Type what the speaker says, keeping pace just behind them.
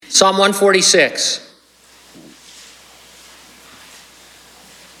Psalm 146.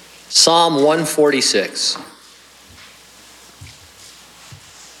 Psalm 146.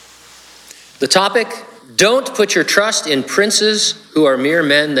 The topic, don't put your trust in princes who are mere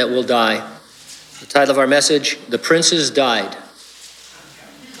men that will die. The title of our message, The Princes Died.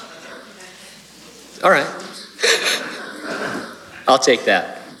 All right. I'll take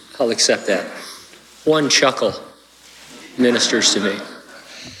that. I'll accept that. One chuckle ministers to me.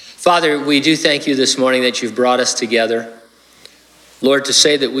 Father, we do thank you this morning that you've brought us together. Lord, to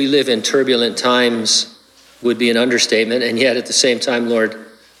say that we live in turbulent times would be an understatement, and yet at the same time, Lord,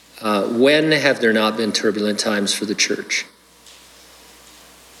 when have there not been turbulent times for the church?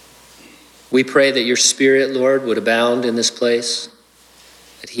 We pray that your Spirit, Lord, would abound in this place,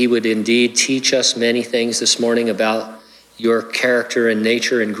 that he would indeed teach us many things this morning about your character and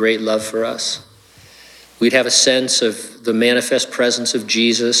nature and great love for us. We'd have a sense of the manifest presence of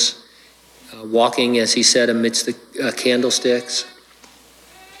Jesus, walking, as he said, amidst the candlesticks,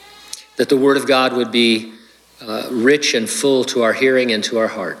 that the word of God would be rich and full to our hearing and to our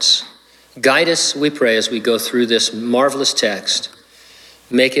hearts. Guide us, we pray, as we go through this marvelous text.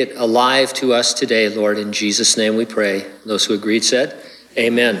 Make it alive to us today, Lord. In Jesus' name we pray. Those who agreed said,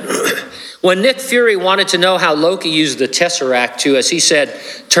 amen. When Nick Fury wanted to know how Loki used the Tesseract to, as he said,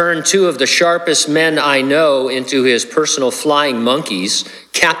 turn two of the sharpest men I know into his personal flying monkeys,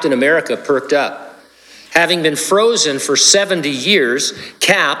 Captain America perked up. Having been frozen for 70 years,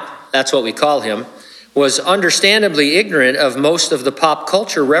 Cap, that's what we call him, was understandably ignorant of most of the pop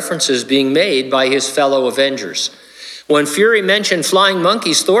culture references being made by his fellow Avengers. When Fury mentioned flying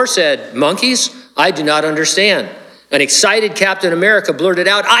monkeys, Thor said, "Monkeys? I do not understand." An excited Captain America blurted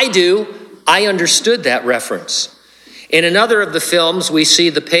out, "I do. I understood that reference." In another of the films, we see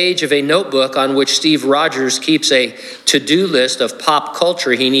the page of a notebook on which Steve Rogers keeps a to-do list of pop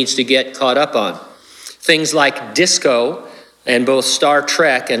culture he needs to get caught up on. Things like disco and both Star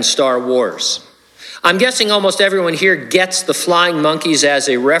Trek and Star Wars. I'm guessing almost everyone here gets the flying monkeys as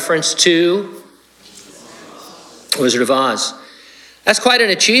a reference to Wizard of Oz. That's quite an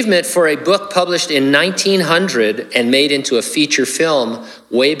achievement for a book published in 1900 and made into a feature film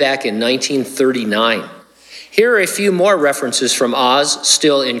way back in 1939. Here are a few more references from Oz,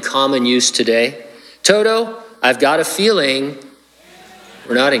 still in common use today. Toto, I've got a feeling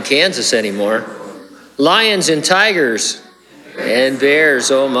we're not in Kansas anymore. Lions and tigers and bears,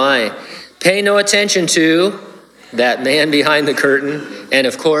 oh my. Pay no attention to that man behind the curtain. And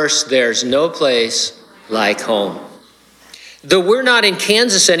of course, there's no place like home. The "we're not in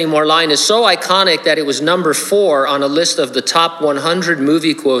Kansas anymore" line is so iconic that it was number 4 on a list of the top 100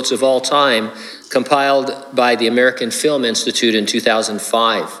 movie quotes of all time, compiled by the American Film Institute in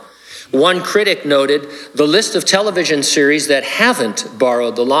 2005. One critic noted, the list of television series that haven't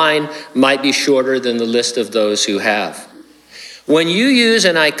borrowed the line might be shorter than the list of those who have. When you use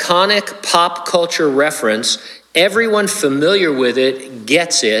an iconic pop culture reference, everyone familiar with it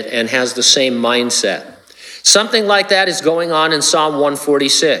gets it and has the same mindset. Something like that is going on in Psalm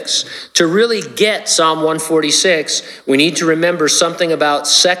 146. To really get Psalm 146, we need to remember something about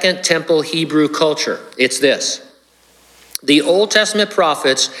Second Temple Hebrew culture. It's this. The Old Testament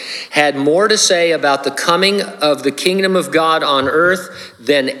prophets had more to say about the coming of the kingdom of God on earth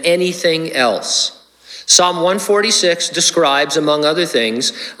than anything else. Psalm 146 describes, among other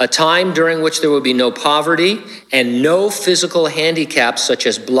things, a time during which there will be no poverty and no physical handicaps such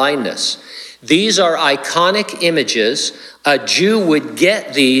as blindness. These are iconic images. A Jew would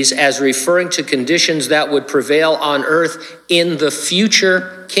get these as referring to conditions that would prevail on earth in the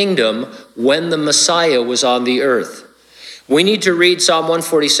future kingdom when the Messiah was on the earth. We need to read Psalm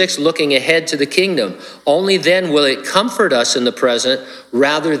 146 looking ahead to the kingdom. Only then will it comfort us in the present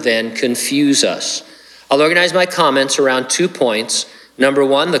rather than confuse us. I'll organize my comments around 2 points. Number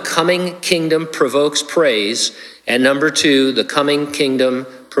 1, the coming kingdom provokes praise. And number 2, the coming kingdom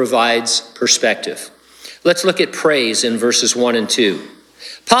provides perspective. Let's look at praise in verses 1 and 2.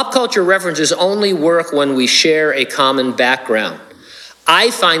 Pop culture references only work when we share a common background. I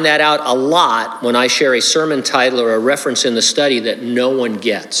find that out a lot when I share a sermon title or a reference in the study that no one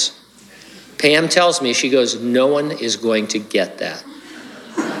gets. Pam tells me, she goes, no one is going to get that.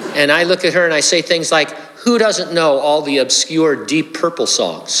 And I look at her and I say things like, who doesn't know all the obscure Deep Purple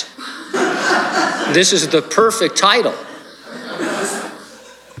songs? This is the perfect title.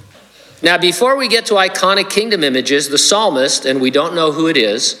 Now, before we get to iconic kingdom images, the psalmist, and we don't know who it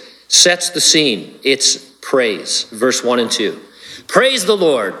is, sets the scene. It's praise, verse 1 and 2. Praise the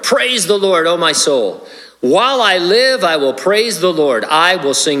Lord, O my soul. While I live, I will praise the Lord. I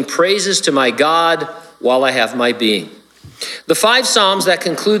will sing praises to my God while I have my being. The 5 Psalms that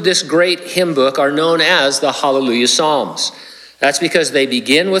conclude this great hymn book are known as the Hallelujah Psalms. That's because they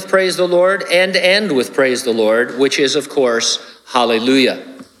begin with praise the Lord and end with praise the Lord, which is, of course, hallelujah.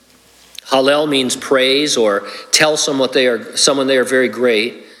 Hallel means praise or tell someone they are very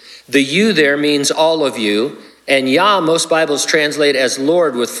great. The you there means all of you. And Yah, most Bibles translate as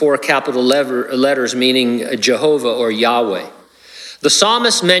Lord with 4 capital letters meaning Jehovah or Yahweh. The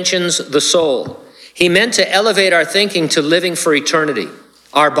psalmist mentions the soul. He meant to elevate our thinking to living for eternity.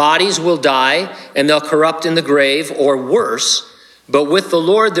 Our bodies will die and they'll corrupt in the grave or worse, but with the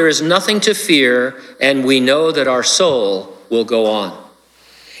Lord there is nothing to fear, and we know that our soul will go on.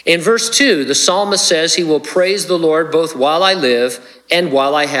 In verse 2, the psalmist says he will praise the Lord both while I live and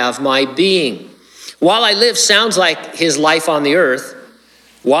while I have my being. While I live sounds like his life on the earth.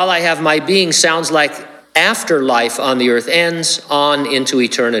 While I have my being sounds like after life on the earth ends on into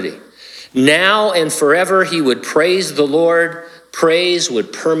eternity. Now and forever he would praise the Lord. Praise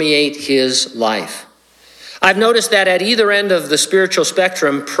would permeate his life. I've noticed that at either end of the spiritual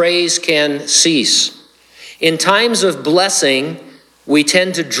spectrum, praise can cease. In times of blessing, we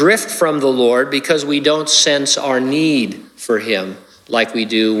tend to drift from the Lord because we don't sense our need for him like we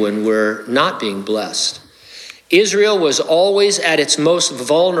do when we're not being blessed. Israel was always at its most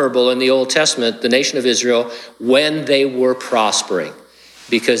vulnerable in the Old Testament, the nation of Israel, when they were prospering,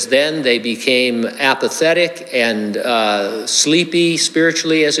 because then they became apathetic and sleepy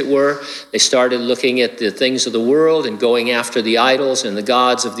spiritually, as it were. They started looking at the things of the world and going after the idols and the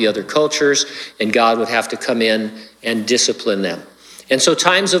gods of the other cultures, and God would have to come in and discipline them. And so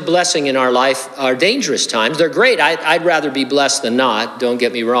times of blessing in our life are dangerous times. They're great. I'd rather be blessed than not, don't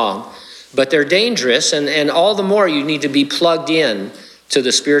get me wrong. But they're dangerous, and all the more you need to be plugged in to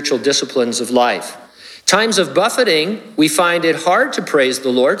the spiritual disciplines of life. Times of buffeting, we find it hard to praise the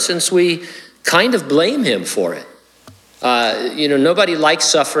Lord since we kind of blame him for it. Nobody likes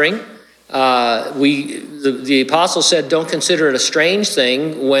suffering. The apostle said, don't consider it a strange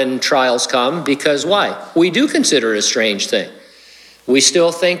thing when trials come, because why? We do consider it a strange thing. We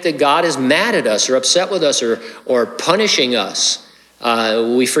still think that God is mad at us or upset with us or punishing us.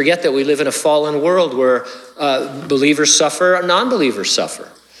 We forget that we live in a fallen world where believers suffer and non-believers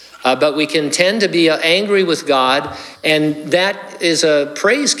suffer. But we can tend to be angry with God, and that is a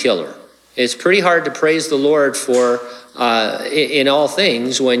praise killer. It's pretty hard to praise the Lord for in all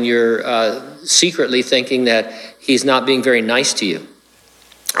things when you're secretly thinking that he's not being very nice to you.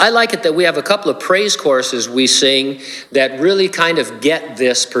 I like it that we have a couple of praise choruses we sing that really kind of get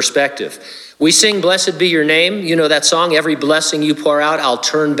this perspective. We sing, "Blessed be your name." You know that song, "Every blessing you pour out, I'll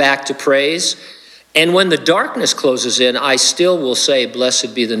turn back to praise. And when the darkness closes in, I still will say,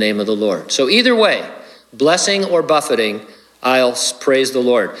 blessed be the name of the Lord." So either way, blessing or buffeting, I'll praise the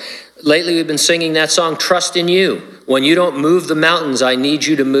Lord. Lately, we've been singing that song, "Trust in You." When you don't move the mountains, I need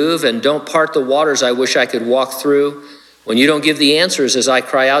you to move, and don't part the waters I wish I could walk through. When you don't give the answers as I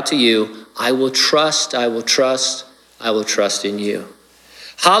cry out to you, I will trust, I will trust, I will trust in you.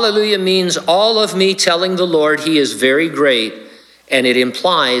 Hallelujah means all of me telling the Lord he is very great, and it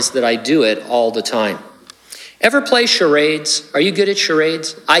implies that I do it all the time. Ever play charades? Are you good at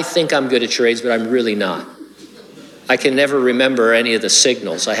charades? I think I'm good at charades, but I'm really not. I can never remember any of the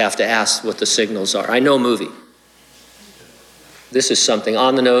signals. I have to ask what the signals are. I know movie. This is something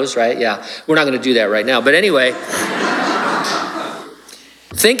on the nose, right? Yeah, we're not going to do that right now. But anyway,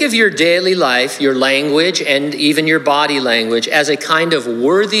 think of your daily life, your language, and even your body language as a kind of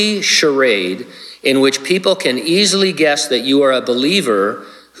worthy charade in which people can easily guess that you are a believer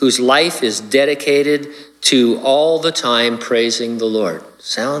whose life is dedicated to all the time praising the Lord.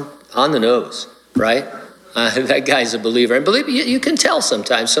 Sound on the nose, right? That guy's a believer. And believe me, you can tell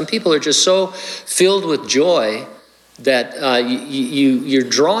sometimes. Some people are just so filled with joy that you're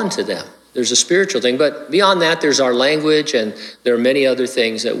drawn to them. There's a spiritual thing. But beyond that, there's our language, and there are many other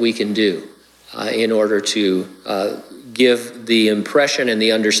things that we can do in order to give the impression and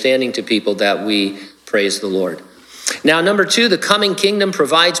the understanding to people that we praise the Lord. Now, number 2, the coming kingdom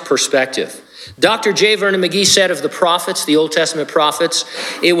provides perspective. Dr. J. Vernon McGee said of the prophets, the Old Testament prophets,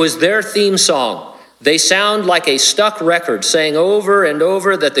 it was their theme song. They sound like a stuck record saying over and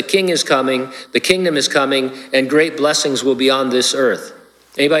over that the king is coming, the kingdom is coming, and great blessings will be on this earth.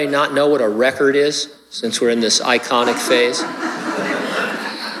 Anybody not know what a record is, since we're in this iconic phase?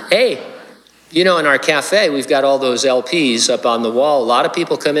 Hey, you know, in our cafe, we've got all those LPs up on the wall. A lot of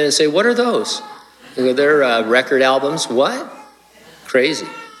people come in and say, what are those? They're record albums. What? Crazy.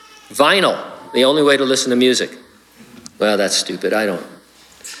 Vinyl, the only way to listen to music. Well, that's stupid. I don't.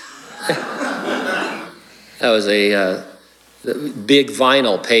 That was a big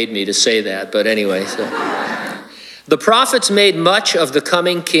vinyl paid me to say that. But anyway, so. The prophets made much of the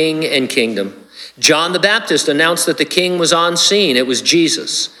coming king and kingdom. John the Baptist announced that the king was on scene. It was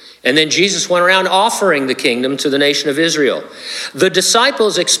Jesus. And then Jesus went around offering the kingdom to the nation of Israel. The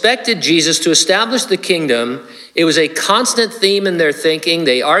disciples expected Jesus to establish the kingdom. It was a constant theme in their thinking.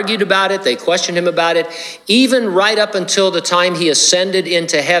 They argued about it. They questioned him about it. Even right up until the time he ascended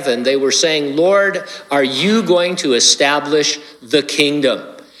into heaven, they were saying, Lord, are you going to establish the kingdom?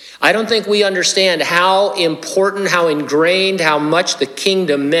 I don't think we understand how important, how ingrained, how much the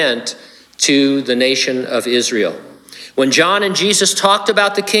kingdom meant to the nation of Israel. When John and Jesus talked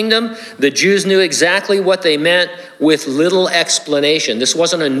about the kingdom, the Jews knew exactly what they meant with little explanation. This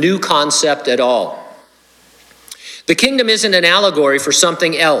wasn't a new concept at all. The kingdom isn't an allegory for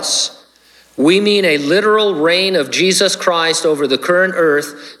something else. We mean a literal reign of Jesus Christ over the current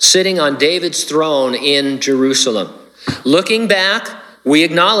earth, sitting on David's throne in Jerusalem. Looking back, we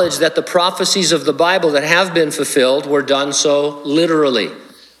acknowledge that the prophecies of the Bible that have been fulfilled were done so literally.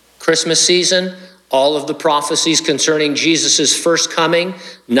 Christmas season, all of the prophecies concerning Jesus' first coming,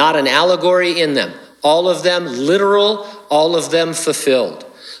 not an allegory in them. All of them literal, all of them fulfilled.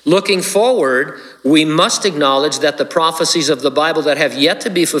 Looking forward, we must acknowledge that the prophecies of the Bible that have yet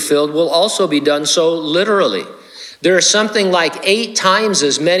to be fulfilled will also be done so literally. There are something like 8 times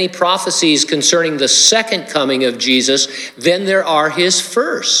as many prophecies concerning the second coming of Jesus than there are his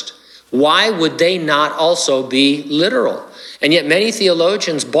first. Why would they not also be literal? And yet many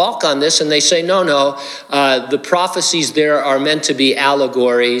theologians balk on this and they say, no, the prophecies there are meant to be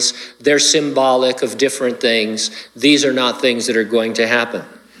allegories. They're symbolic of different things. These are not things that are going to happen.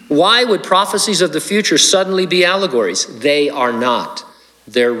 Why would prophecies of the future suddenly be allegories? They are not.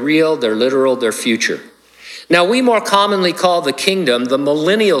 They're real, they're literal, they're future. Now, we more commonly call the kingdom the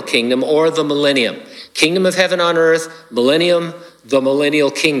millennial kingdom or the millennium. Kingdom of heaven on earth, millennium, the millennial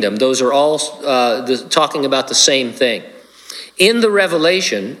kingdom. Those are all talking about the same thing. In the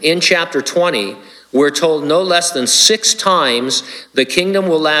Revelation, in chapter 20, we're told no less than 6 times the kingdom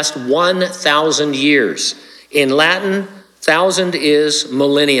will last 1,000 years. In Latin, 1,000 is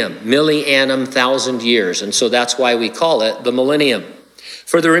millennium, millennium, 1,000 years. And so that's why we call it the millennium.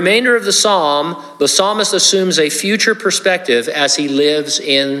 For the remainder of the psalm, the psalmist assumes a future perspective as he lives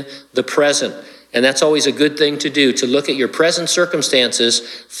in the present. And that's always a good thing to do, to look at your present circumstances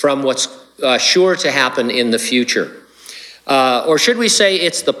from what's sure to happen in the future. Or should we say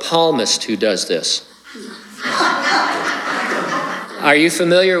it's the palmist who does this? Are you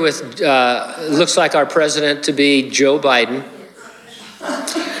familiar with, looks like our president to be Joe Biden?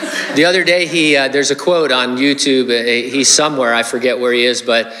 The other day, there's a quote on YouTube. He's somewhere, I forget where he is,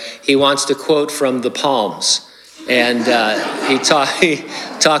 but he wants to quote from the Psalms. And he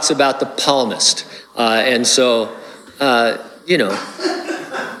talks about the palmist. And so,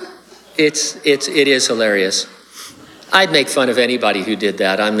 it is hilarious. I'd make fun of anybody who did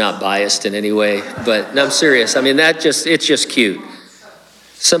that. I'm not biased in any way, but I'm serious. I mean, it's just cute.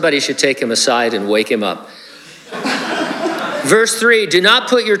 Somebody should take him aside and wake him up. Verse 3, do not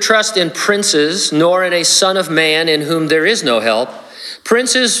put your trust in princes, nor in a son of man in whom there is no help.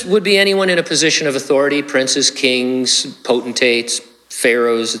 Princes would be anyone in a position of authority, princes, kings, potentates,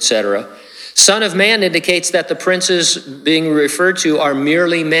 pharaohs, etc. Son of man indicates that the princes being referred to are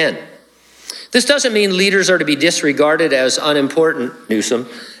merely men. This doesn't mean leaders are to be disregarded as unimportant, Newsom.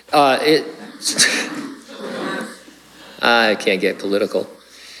 I can't get political.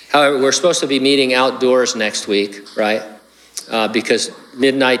 However, we're supposed to be meeting outdoors next week, right? Because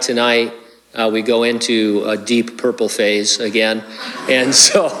midnight tonight, we go into a deep purple phase again. And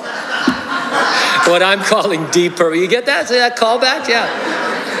so, what I'm calling deep purple, you get that? See that callback? Yeah.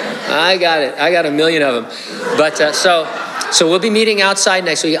 I got it. I got a million of them. But so we'll be meeting outside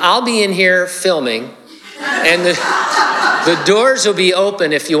next week. I'll be in here filming, and the doors will be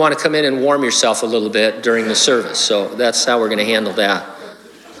open if you want to come in and warm yourself a little bit during the service. So that's how we're going to handle that.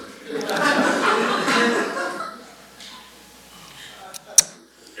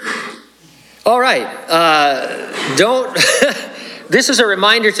 All right. This is a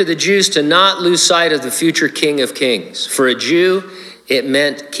reminder to the Jews to not lose sight of the future King of Kings. For a Jew, it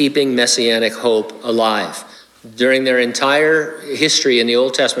meant keeping messianic hope alive. During their entire history in the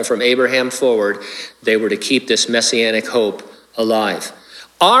Old Testament, from Abraham forward, they were to keep this messianic hope alive.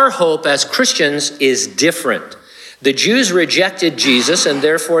 Our hope as Christians is different. The Jews rejected Jesus, and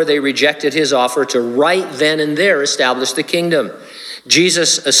therefore they rejected his offer to right then and there establish the kingdom.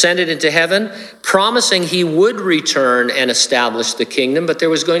 Jesus ascended into heaven, promising he would return and establish the kingdom, but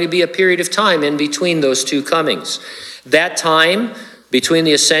there was going to be a period of time in between those two comings. That time between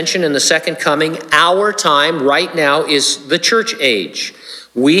the ascension and the second coming, our time right now is the church age.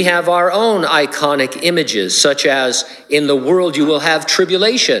 We have our own iconic images, such as, in the world you will have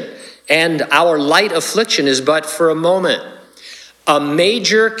tribulation, and our light affliction is but for a moment. A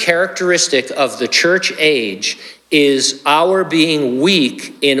major characteristic of the church age is our being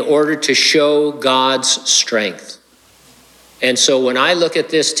weak in order to show God's strength. And so when I look at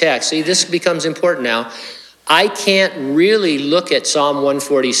this text, see, this becomes important now. I can't really look at Psalm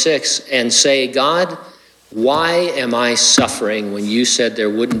 146 and say, God, why am I suffering when you said there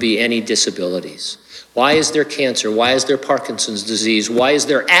wouldn't be any disabilities? Why is there cancer? Why is there Parkinson's disease? Why is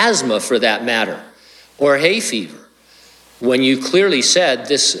there asthma, for that matter, or hay fever, when you clearly said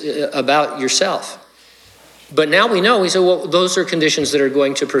this about yourself? But now we know, he said, well, those are conditions that are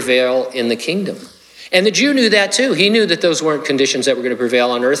going to prevail in the kingdom. And the Jew knew that too. He knew that those weren't conditions that were going to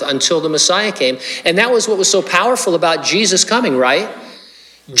prevail on earth until the Messiah came. And that was what was so powerful about Jesus coming, right?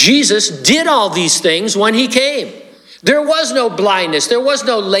 Jesus did all these things when he came. There was no blindness. There was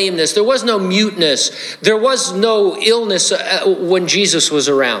no lameness. There was no muteness. There was no illness when Jesus was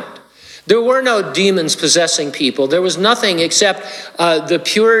around. There were no demons possessing people. There was nothing except the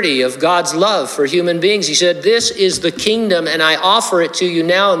purity of God's love for human beings. He said, this is the kingdom and I offer it to you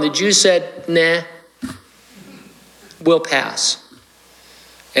now. And the Jews said, nah, we'll pass.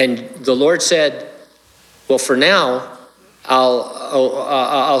 And the Lord said, well, for now,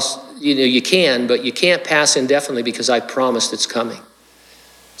 you can, but you can't pass indefinitely because I promised it's coming.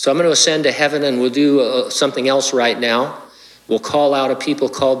 So I'm going to ascend to heaven and we'll do something else right now. We'll call out a people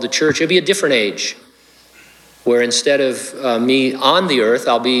called the church. It'll be a different age where instead of me on the earth,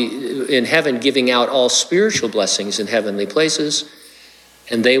 I'll be in heaven giving out all spiritual blessings in heavenly places,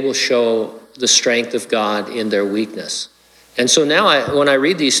 and they will show the strength of God in their weakness. And so now when I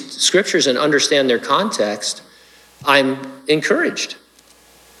read these scriptures and understand their context, I'm encouraged.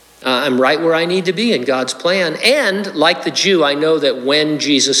 I'm right where I need to be in God's plan. And like the Jew, I know that when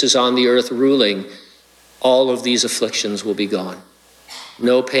Jesus is on the earth ruling, all of these afflictions will be gone.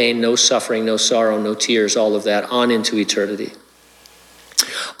 No pain, no suffering, no sorrow, no tears, all of that on into eternity.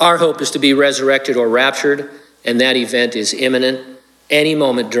 Our hope is to be resurrected or raptured, and that event is imminent. Any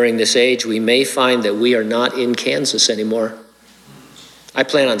moment during this age, we may find that we are not in Kansas anymore. I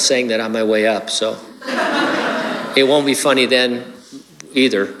plan on saying that on my way up, so it won't be funny then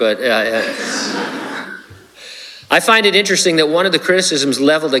either. But I find it interesting that one of the criticisms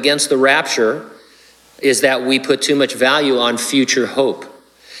leveled against the rapture is that we put too much value on future hope.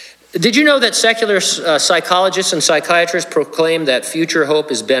 Did you know that secular psychologists and psychiatrists proclaim that future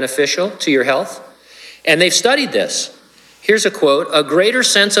hope is beneficial to your health? And they've studied this. Here's a quote: a greater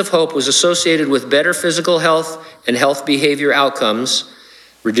sense of hope was associated with better physical health and health behavior outcomes,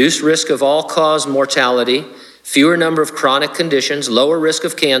 reduced risk of all-cause mortality, fewer number of chronic conditions, lower risk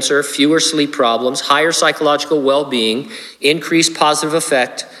of cancer, fewer sleep problems, higher psychological well-being, increased positive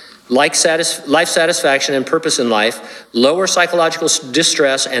effect, like life satisfaction and purpose in life, lower psychological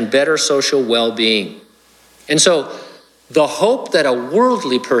distress, and better social well-being. And so the hope that a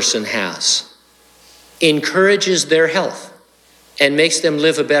worldly person has encourages their health and makes them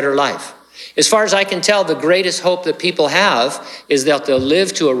live a better life. As far as I can tell, the greatest hope that people have is that they'll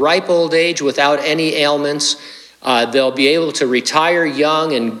live to a ripe old age without any ailments. They'll be able to retire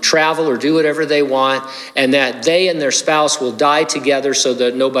young and travel or do whatever they want, and that they and their spouse will die together so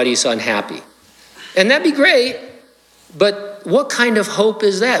that nobody's unhappy. And that'd be great, but what kind of hope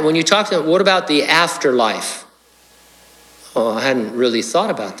is that? When you talk to them, what about the afterlife? Oh, I hadn't really thought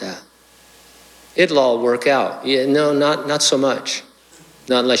about that. It'll all work out. Yeah, no, not so much.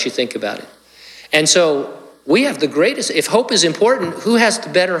 Not unless you think about it. And so we have the greatest, if hope is important, who has the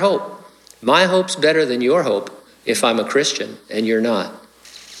better hope? My hope's better than your hope if I'm a Christian and you're not.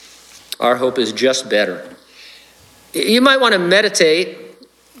 Our hope is just better. You might want to meditate.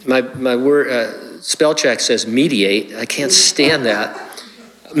 My word, spell check says mediate. I can't stand that.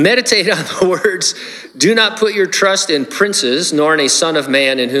 Meditate on the words, do not put your trust in princes, nor in a son of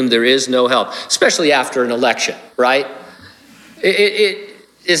man in whom there is no help, especially after an election, right?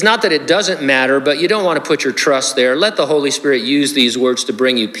 It's not that it doesn't matter, but you don't want to put your trust there. Let the Holy Spirit use these words to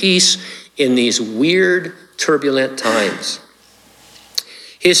bring you peace in these weird, turbulent times.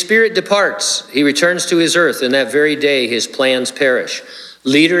 His spirit departs. He returns to his earth, and that very day his plans perish.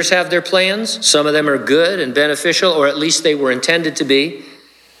 Leaders have their plans. Some of them are good and beneficial, or at least they were intended to be.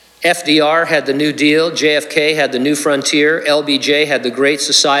 FDR had the New Deal. JFK had the New Frontier. LBJ had the Great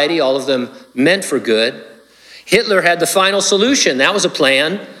Society, all of them meant for good. Hitler had the final solution. That was a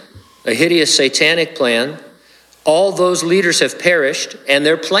plan, a hideous satanic plan. All those leaders have perished, and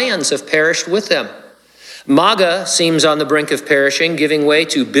their plans have perished with them. MAGA seems on the brink of perishing, giving way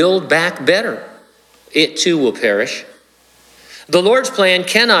to Build Back Better. It too will perish. The Lord's plan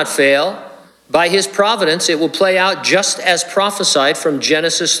cannot fail. By his providence, it will play out just as prophesied from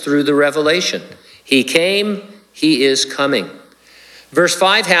Genesis through the Revelation. He came, he is coming. Verse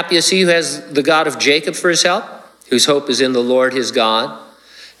 5, happy is he who has the God of Jacob for his help, whose hope is in the Lord his God.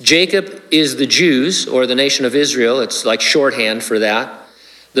 Jacob is the Jews, or the nation of Israel. It's like shorthand for that.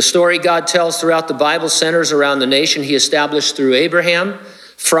 The story God tells throughout the Bible centers around the nation he established through Abraham,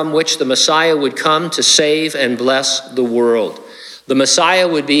 from which the Messiah would come to save and bless the world. The Messiah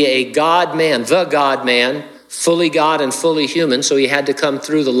would be a God-man, the God-man, fully God and fully human, so he had to come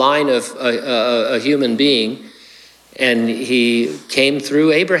through the line of a human being. And he came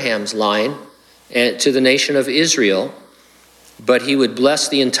through Abraham's line to the nation of Israel, but he would bless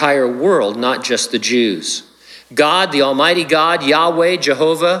the entire world, not just the Jews. God, the Almighty God, Yahweh,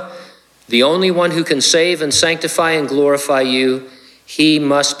 Jehovah, the only one who can save and sanctify and glorify you, he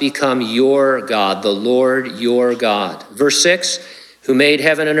must become your God, the Lord your God. Verse 6, who made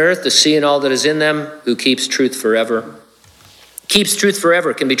heaven and earth, the sea and all that is in them, who keeps truth forever. Keeps truth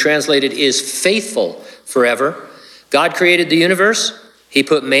forever can be translated is faithful forever. God created the universe. He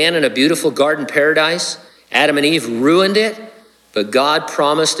put man in a beautiful garden paradise. Adam and Eve ruined it, but God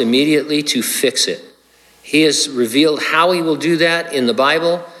promised immediately to fix it. He has revealed how he will do that in the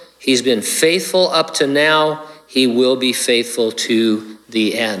Bible. He's been faithful up to now. He will be faithful to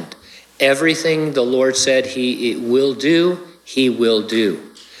the end. Everything the Lord said he will do, he will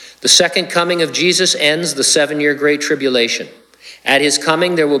do. The second coming of Jesus ends the 7-year Great Tribulation. At his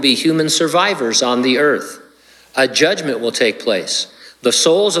coming, there will be human survivors on the earth. A judgment will take place. The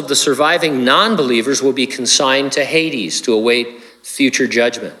souls of the surviving non-believers will be consigned to Hades to await future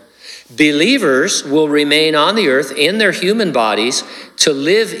judgment. Believers will remain on the earth in their human bodies to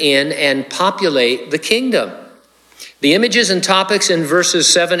live in and populate the kingdom. The images and topics in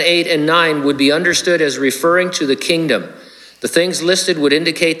verses 7, 8, and 9 would be understood as referring to the kingdom. The things listed would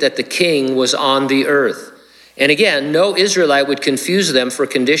indicate that the king was on the earth. And again, no Israelite would confuse them for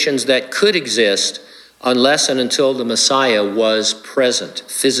conditions that could exist unless and until the Messiah was present,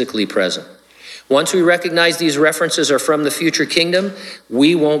 physically present. Once we recognize these references are from the future kingdom,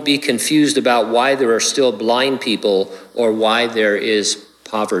 we won't be confused about why there are still blind people or why there is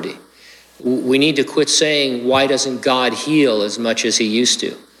poverty. We need to quit saying, why doesn't God heal as much as he used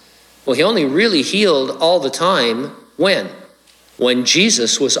to? Well, he only really healed all the time when? When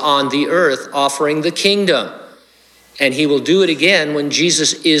Jesus was on the earth offering the kingdom. And he will do it again when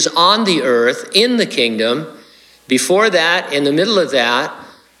Jesus is on the earth in the kingdom. Before that, in the middle of that,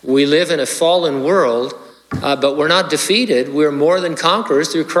 we live in a fallen world, but we're not defeated. We're more than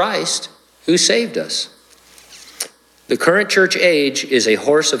conquerors through Christ who saved us. The current church age is a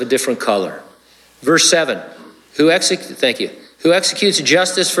horse of a different color. Verse 7, who executes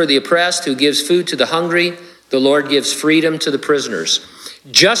justice for the oppressed, who gives food to the hungry, the Lord gives freedom to the prisoners.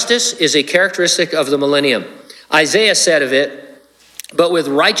 Justice is a characteristic of the millennium. Isaiah said of it, but with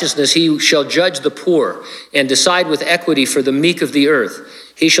righteousness he shall judge the poor and decide with equity for the meek of the earth.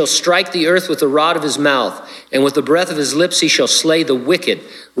 He shall strike the earth with the rod of his mouth, and with the breath of his lips he shall slay the wicked.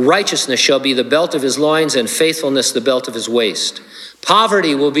 Righteousness shall be the belt of his loins, and faithfulness the belt of his waist.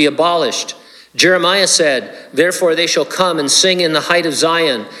 Poverty will be abolished. Jeremiah said, therefore they shall come and sing in the height of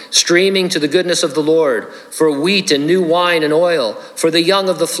Zion, streaming to the goodness of the Lord, for wheat and new wine and oil, for the young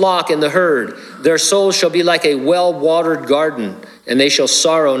of the flock and the herd. Their souls shall be like a well-watered garden, and they shall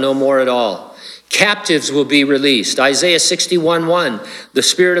sorrow no more at all. Captives will be released. Isaiah 61:1, the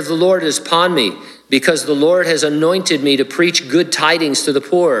Spirit of the Lord is upon me, because the Lord has anointed me to preach good tidings to the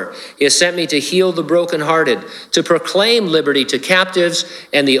poor. He has sent me to heal the brokenhearted, to proclaim liberty to captives,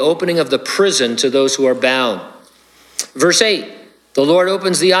 and the opening of the prison to those who are bound. Verse 8, the Lord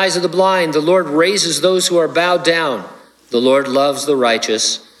opens the eyes of the blind. The Lord raises those who are bowed down. The Lord loves the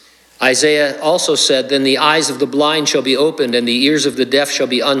righteous. Isaiah also said, then the eyes of the blind shall be opened, and the ears of the deaf shall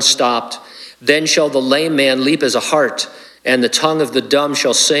be unstopped. Then shall the lame man leap as a hart, and the tongue of the dumb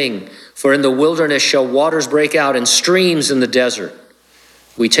shall sing. For in the wilderness shall waters break out, and streams in the desert.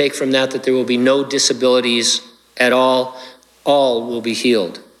 We take from that there will be no disabilities at all. All will be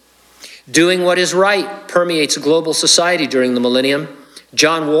healed. Doing what is right permeates global society during the millennium.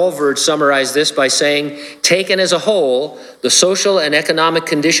 John Walvoord summarized this by saying, taken as a whole, the social and economic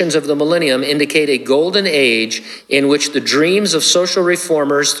conditions of the millennium indicate a golden age in which the dreams of social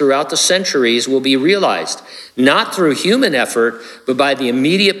reformers throughout the centuries will be realized, not through human effort, but by the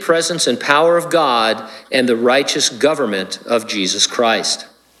immediate presence and power of God and the righteous government of Jesus Christ.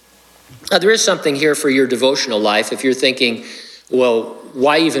 Now, there is something here for your devotional life. If you're thinking, well,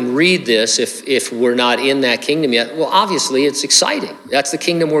 why even read this if we're not in that kingdom yet? Well, obviously it's exciting. That's the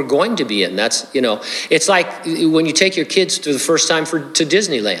kingdom we're going to be in. That's, it's like when you take your kids to the first time to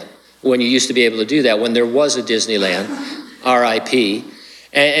Disneyland, when you used to be able to do that, when there was a Disneyland, RIP.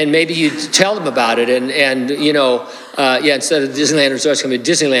 And maybe you tell them about it, and instead of Disneyland Resort, it's going to be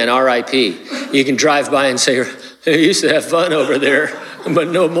Disneyland RIP. You can drive by and say, "They used to have fun over there, but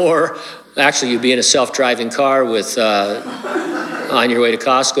no more." Actually, you'd be in a self-driving car with on your way to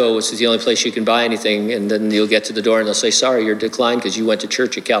Costco, which is the only place you can buy anything, and then you'll get to the door and they'll say, "Sorry, you're declined because you went to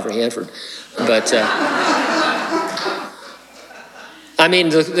church at Calvary-Hanford." But I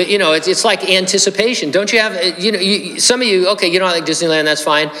mean, it's like anticipation. Don't you have, some of you, okay, you don't like Disneyland, that's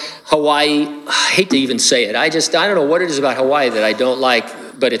fine. Hawaii, I hate to even say it. I don't know what it is about Hawaii that I don't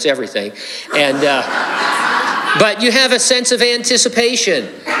like, but it's everything. And, but you have a sense of anticipation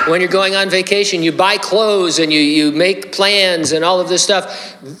when you're going on vacation. You buy clothes and you make plans and all of this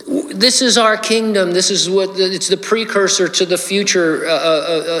stuff. This is our kingdom. This is it's the precursor to the future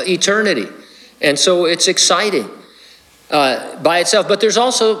eternity. And so it's exciting. By itself. But there's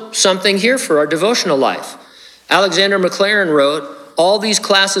also something here for our devotional life. Alexander Maclaren wrote, all these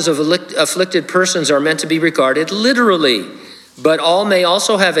classes of afflicted persons are meant to be regarded literally, but all may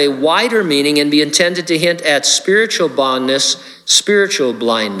also have a wider meaning and be intended to hint at spiritual bondness, spiritual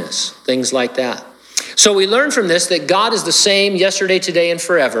blindness, things like that. So we learn from this that God is the same yesterday, today, and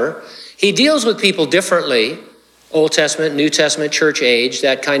forever. He deals with people differently, Old Testament, New Testament, church age,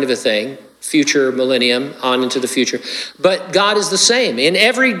 that kind of a thing. Future millennium, on into the future. But God is the same. In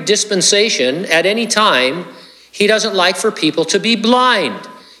every dispensation, at any time, he doesn't like for people to be blind.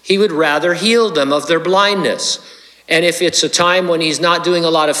 He would rather heal them of their blindness. And if it's a time when he's not doing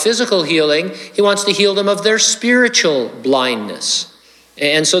a lot of physical healing, he wants to heal them of their spiritual blindness.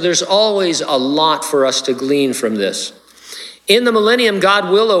 And so there's always a lot for us to glean from this. In the millennium,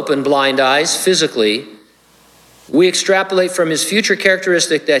 God will open blind eyes physically. We extrapolate from his future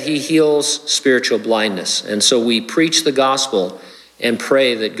characteristic that he heals spiritual blindness. And so we preach the gospel and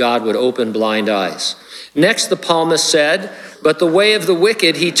pray that God would open blind eyes. Next, the psalmist said, but the way of the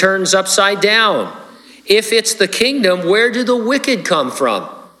wicked he turns upside down. If it's the kingdom, where do the wicked come from?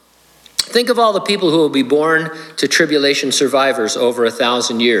 Think of all the people who will be born to tribulation survivors over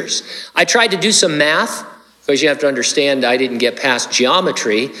 1,000 years. I tried to do some math, because you have to understand I didn't get past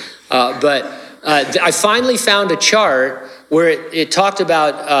geometry, but I finally found a chart where it talked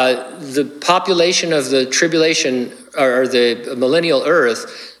about the population of the tribulation or the millennial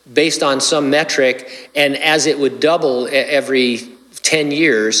earth based on some metric, and as it would double every 10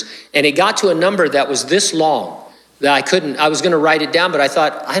 years. And it got to a number that was this long that I was going to write it down, but I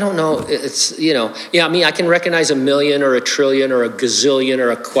thought, I don't know, it's, I can recognize a million or a trillion or a gazillion or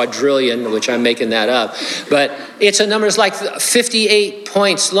a quadrillion, which I'm making that up, but it's a number, it's like 58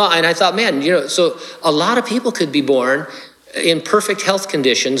 points long. And I thought, man, so a lot of people could be born in perfect health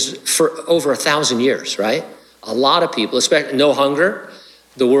conditions for over 1,000 years, right? A lot of people, especially no hunger.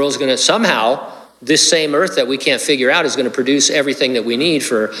 The world's going to somehow, this same earth that we can't figure out is going to produce everything that we need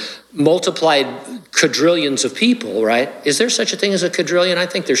for multiplied quadrillions of people, right? Is there such a thing as a quadrillion? I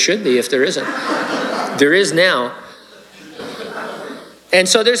think there should be if there isn't. There is now. And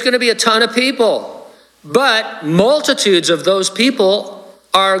so there's going to be a ton of people. But multitudes of those people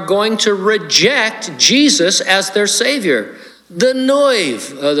are going to reject Jesus as their Savior. The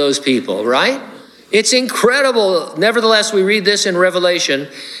noive of those people, right? It's incredible. Nevertheless, we read this in Revelation.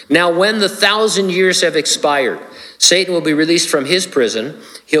 Now, when the 1,000 years have expired, Satan will be released from his prison.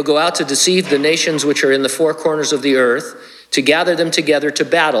 He'll go out to deceive the nations which are in the four corners of the earth, to gather them together to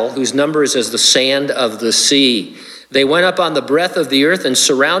battle, whose number is as the sand of the sea. They went up on the breadth of the earth and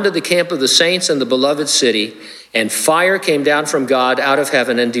surrounded the camp of the saints and the beloved city, and fire came down from God out of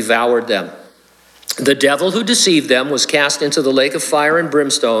heaven and devoured them. The devil who deceived them was cast into the lake of fire and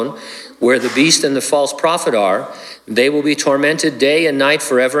brimstone, where the beast and the false prophet are. They will be tormented day and night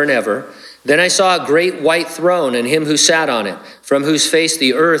forever and ever. Then I saw a great white throne and him who sat on it, from whose face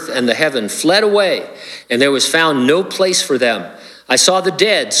the earth and the heaven fled away, and there was found no place for them. I saw the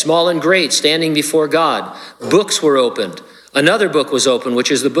dead, small and great, standing before God. Books were opened. Another book was opened,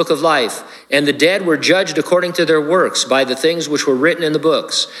 which is the book of life. And the dead were judged according to their works by the things which were written in the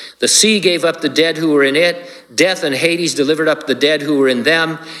books. The sea gave up the dead who were in it. Death and Hades delivered up the dead who were in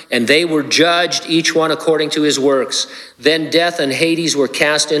them. And they were judged, each one according to his works. Then death and Hades were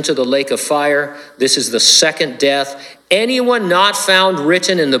cast into the lake of fire. This is the second death. Anyone not found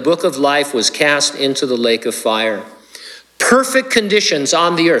written in the book of life was cast into the lake of fire. Perfect conditions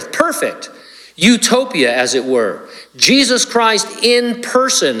on the earth. Perfect. Utopia, as it were. Jesus Christ in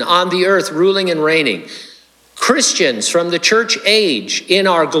person on the earth, ruling and reigning. Christians from the church age in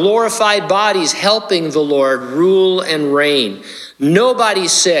our glorified bodies helping the Lord rule and reign.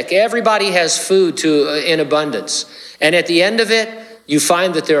 Nobody's sick. Everybody has food in abundance. And at the end of it, you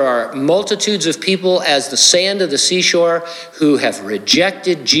find that there are multitudes of people as the sand of the seashore who have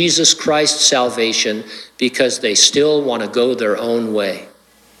rejected Jesus Christ's salvation because they still want to go their own way.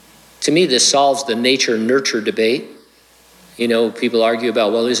 To me, this solves the nature-nurture debate. You know, people argue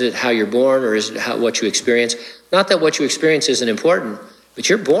about, well, is it how you're born or is it what you experience? Not that what you experience isn't important, but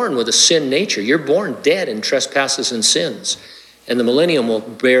you're born with a sin nature. You're born dead in trespasses and sins. And the millennium will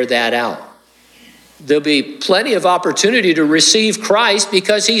bear that out. There'll be plenty of opportunity to receive Christ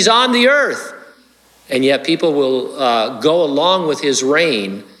because he's on the earth. And yet people will go along with his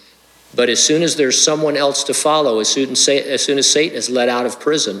reign. But as soon as there's someone else to follow, as soon as Satan is let out of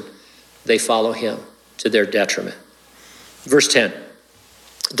prison, they follow him to their detriment. Verse 10,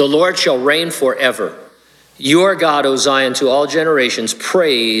 the Lord shall reign forever. Your God, O Zion, to all generations,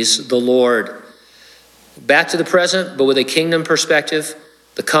 praise the Lord. Back to the present, but with a kingdom perspective,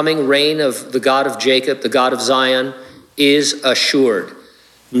 the coming reign of the God of Jacob, the God of Zion, is assured,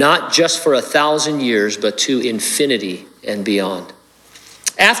 not just for 1,000 years, but to infinity and beyond.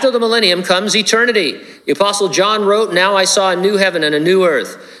 After the millennium comes eternity. The Apostle John wrote, now I saw a new heaven and a new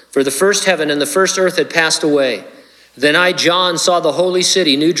earth, for the first heaven and the first earth had passed away. Then I, John, saw the holy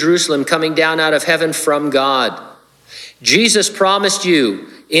city, New Jerusalem, coming down out of heaven from God. Jesus promised you,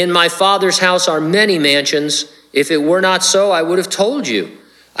 in my Father's house are many mansions. If it were not so, I would have told you.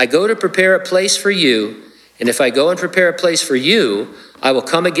 I go to prepare a place for you, and if I go and prepare a place for you, I will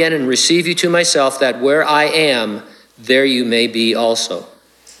come again and receive you to myself, that where I am, there you may be also.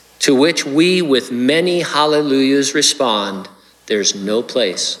 To which we with many hallelujahs respond, there's no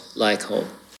place like home.